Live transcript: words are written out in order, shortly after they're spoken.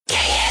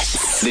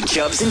The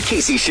Chubbs and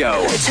Kacy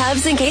Show. The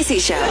Chubbs and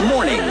Kacy Show.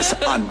 Mornings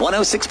on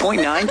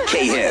 106.9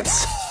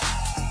 K-Hits.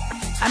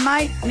 I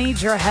might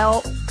need your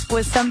help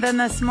with something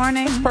this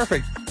morning.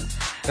 Perfect.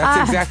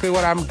 That's exactly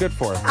what I'm good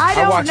for.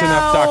 I watch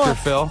enough Dr.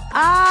 Phil.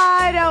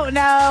 I don't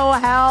know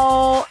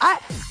how.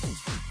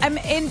 I'm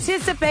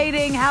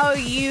anticipating how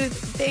you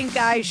think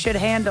I should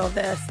handle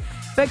this.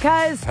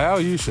 Because How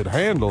you should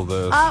handle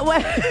this.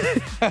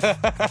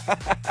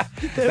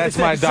 That's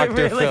my Dr.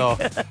 really Phil.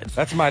 good.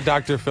 That's my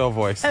Dr. Phil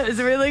voice. That was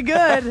really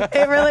good.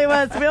 It really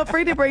was. Feel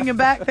free to bring it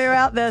back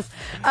throughout this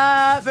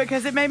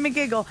because it made me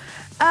giggle.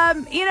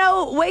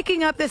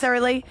 Waking up this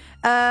early,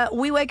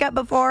 we wake up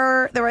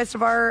before the rest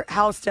of our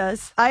house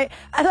does. I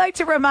like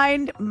to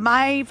remind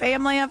my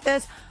family of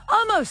this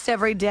almost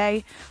every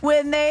day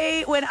when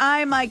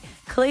I'm like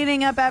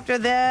cleaning up after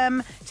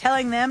them,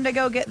 telling them to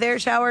go get their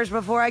showers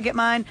before I get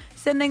mine,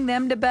 sending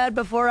them to bed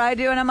before I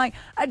do. And I'm like,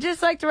 I'd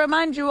just like to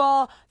remind you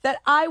all that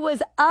I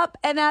was up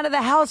and out of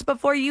the house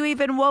before you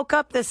even woke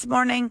up this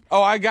morning.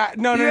 Oh, I got,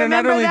 no,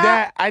 not only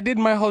that, I did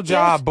my whole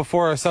job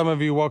before some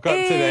of you woke up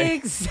today.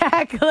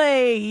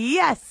 Exactly.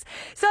 Yes.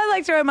 So I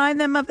like to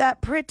remind them of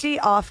that pretty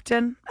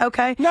often.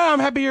 Okay. No, I'm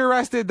happy you're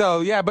rested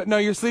though. Yeah, but no,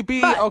 you're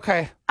sleepy. But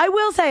okay. I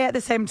will say at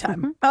the same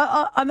time,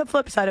 on the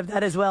flip side of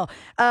that as well,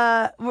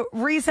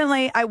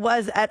 recently I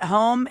was at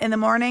home in the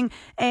morning,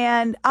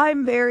 and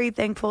I'm very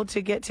thankful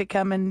to get to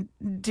come and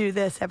do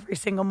this every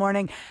single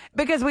morning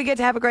because we get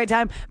to have a great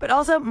time. But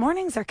also,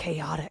 mornings are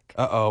chaotic.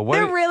 Uh-oh.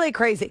 They're really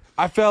crazy.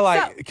 I feel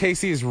like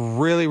Kacy is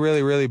really,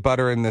 really, really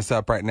buttering this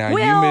up right now.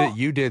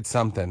 You did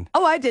something.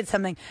 Oh, I did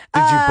something.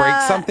 Did you break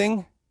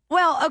something?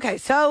 Well, okay,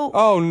 so...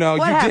 Oh, no,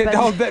 you happened? did.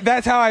 Oh,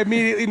 that's how I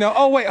immediately know.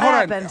 Oh, wait,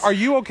 hold on. Are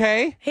you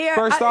okay?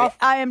 First off?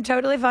 I am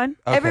totally fine.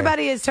 Okay.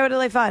 Everybody is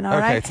totally fine, all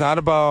right? Okay, it's not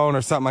a bone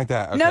or something like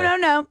that.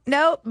 Okay.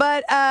 No.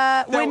 But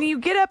when you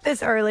get up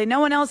this early, no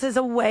one else is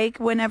awake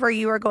whenever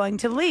you are going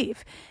to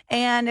leave.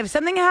 And if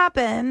something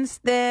happens,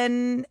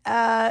 then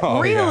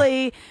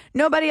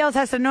nobody else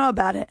has to know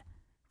about it.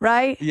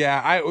 Right?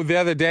 Yeah, the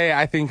other day,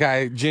 I think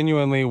I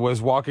genuinely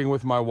was walking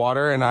with my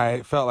water, and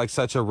I felt like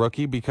such a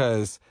rookie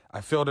because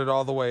I filled it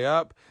all the way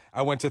up.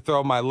 I went to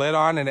throw my lid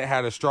on, and it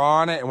had a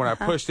straw on it, and when I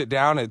pushed it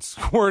down, it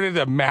squirted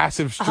a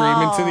massive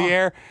stream into the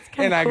air.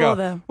 And I cool, go,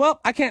 though. well,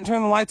 I can't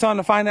turn the lights on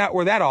to find out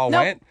where that all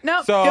went.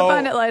 Nope, so, you'll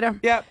find it later.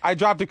 Yeah, I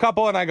dropped a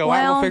couple, and I go,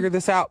 I will figure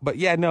this out. But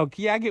I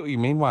get what you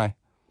mean. Why?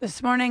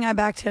 This morning, I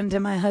backed into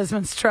my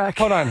husband's truck.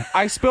 Hold on.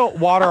 I spilt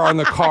water on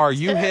the car.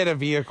 You hit a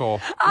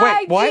vehicle.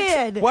 Wait, what?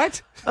 Did.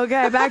 What? Okay,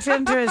 I backed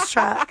into his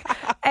truck.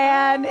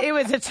 And it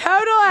was a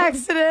total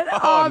accident,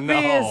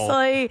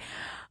 obviously. No.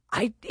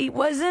 It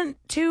wasn't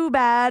too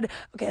bad.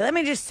 Okay, let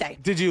me just say.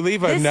 Did you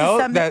leave a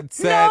note that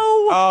said,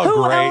 who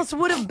great. else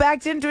would have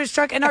backed into his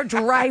truck in our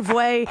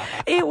driveway?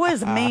 It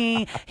was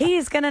me.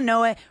 He's going to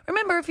know it.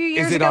 Remember a few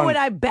years ago when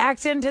I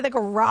backed into the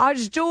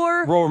garage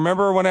door? Well,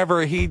 remember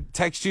whenever he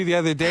texted you the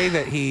other day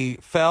that he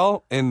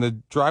fell in the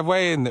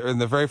driveway and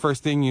the very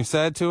first thing you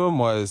said to him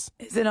was...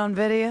 Is it on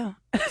video?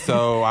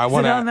 So I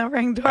want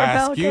to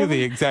ask you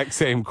the exact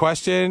same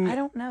question. I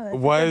don't know. That's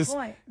was a good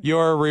point.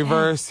 Your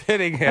reverse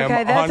hitting him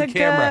on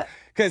camera?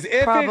 Because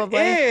if it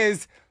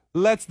is,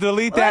 let's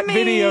delete that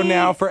video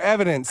now for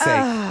evidence sake.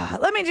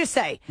 Let me just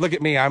say. Look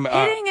at me. I'm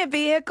hitting a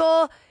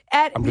vehicle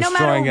at no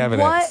matter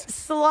evidence. what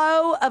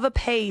slow of a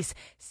pace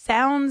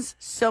sounds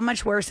so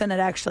much worse than it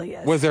actually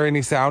is. Was there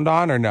any sound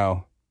on or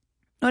no?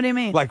 What do you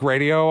mean? Like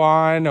radio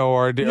on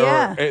or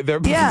yeah,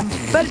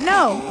 but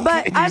no,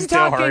 but I'm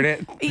talking. Heard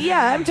it?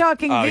 Yeah, I'm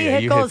talking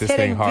vehicles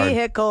hitting hard.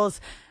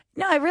 vehicles.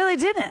 No, I really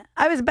didn't.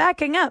 I was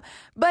backing up,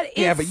 but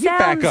you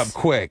back up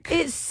quick.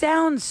 It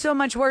sounds so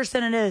much worse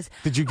than it is.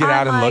 Did you get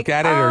out and look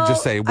at it, or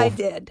just say? Well,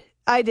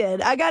 I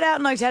did. I got out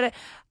and looked at it.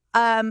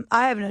 I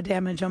have no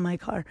damage on my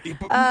car.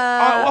 Hold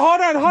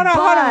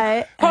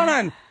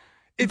on.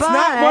 It's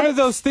not one of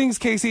those things,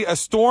 Kacy. A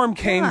storm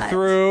came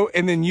through,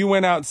 and then you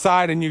went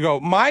outside, and you go,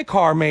 my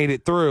car made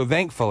it through,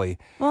 thankfully.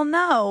 Well,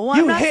 no.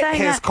 You hit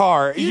his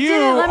car. You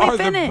are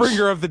the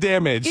bringer of the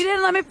damage. You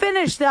didn't let me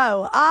finish,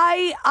 though.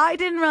 I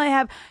didn't really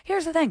have...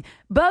 Here's the thing.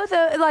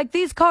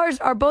 These cars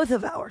are both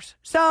of ours.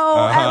 So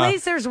at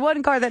least there's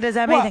one car that doesn't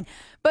have anything.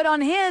 But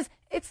on his...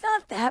 It's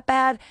not that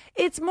bad.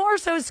 It's more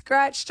so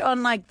scratched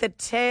on like the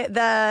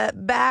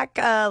back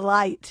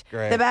light,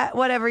 the back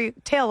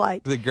tail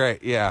light.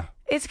 Yeah.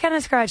 It's kind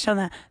of scratched on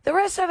that. The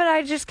rest of it,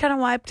 I just kind of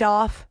wiped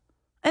off,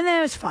 and then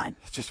it was fine.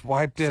 Just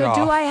wiped it off.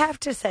 So do I have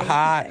to say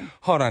anything?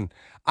 Hold on.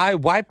 I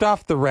wiped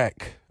off the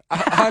wreck.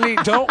 Honey,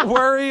 don't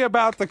worry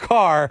about the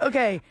car.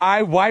 Okay.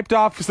 I wiped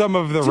off some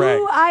of the wreck.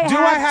 Do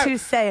I have to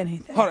say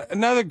anything? Hold on.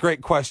 Another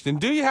great question.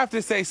 Do you have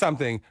to say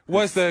something?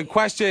 Was the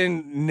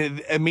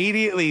question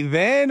immediately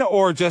then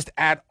or just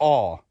at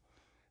all?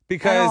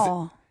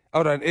 Because,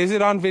 hold on. Is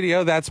it on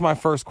video? That's my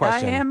first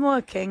question. I am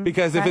looking.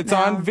 Because if it's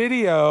on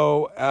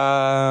video,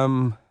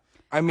 I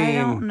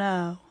don't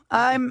know.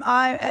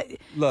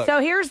 Look. So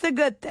here's the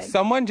good thing.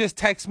 Someone just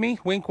texted me,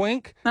 wink,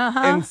 wink,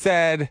 and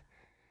said,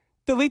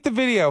 delete the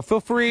video. Feel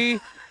free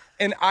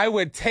and I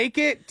would take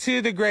it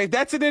to the grave.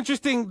 That's an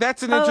interesting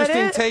it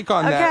is? take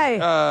on Okay.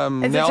 that.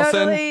 It's Nelson, a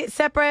totally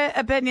separate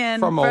opinion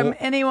From from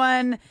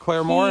anyone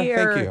Claremore?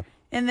 here Thank you.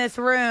 in this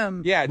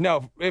room. Yeah,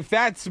 no, if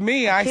that's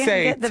me, I Can't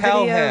say get the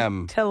tell video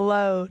him. to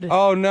load.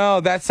 Oh no,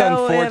 that's So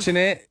if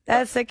unfortunate.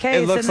 that's the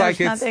case, It looks then like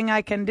there's it's- nothing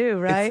I can do,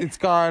 right? It's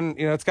gone,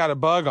 it's got a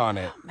bug on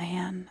it.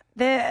 Man.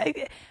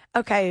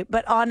 Okay,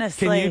 but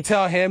honestly. Can you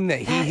tell him that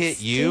he that hit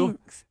you?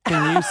 stinks.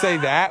 Can you say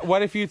that?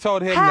 What if you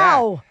told him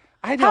How?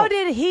 that? I don't. How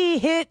did he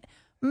hit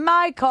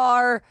my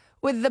car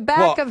with the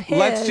back of his?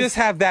 Let's just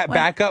have that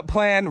backup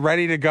plan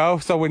ready to go.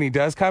 So when he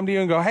does come to you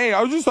and go, hey,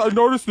 I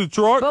noticed the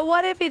truck. But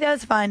what if he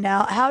does find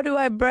out? How do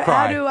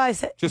I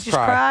say? Just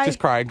cry. Just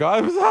cry. Go,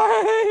 I'm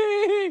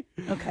sorry.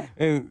 Okay.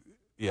 And,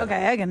 yeah.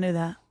 Okay, I can do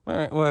that. All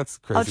right. Well, that's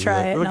crazy. I'll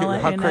try it, and I'll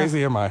let How you know.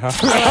 crazy am I,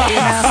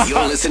 huh?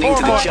 You're listening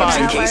to the Chubbs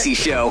and Bye. Kacy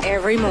Show.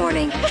 Every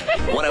morning.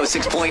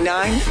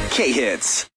 106.9 K Hits.